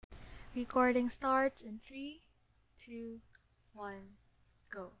Recording starts in 3, 2, 1,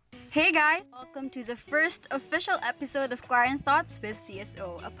 go. Hey guys! Welcome to the first official episode of Quarren Thoughts with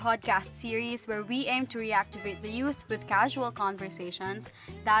CSO, a podcast series where we aim to reactivate the youth with casual conversations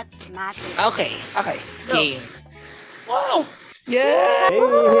that matter. Okay. Go. Game. Wow! Yeah! Hey!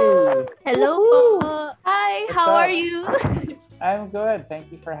 Hello Woohoo! po. Hi, What's how are up? you? I'm good. Thank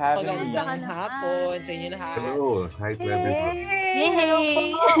you for having me. Kamusta ka Magandang naman? hapon sa inyo lahat. Hello, hi to everyone.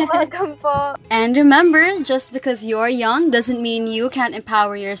 Yay! Welcome po! And remember, just because you're young doesn't mean you can't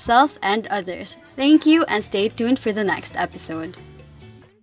empower yourself and others. Thank you and stay tuned for the next episode.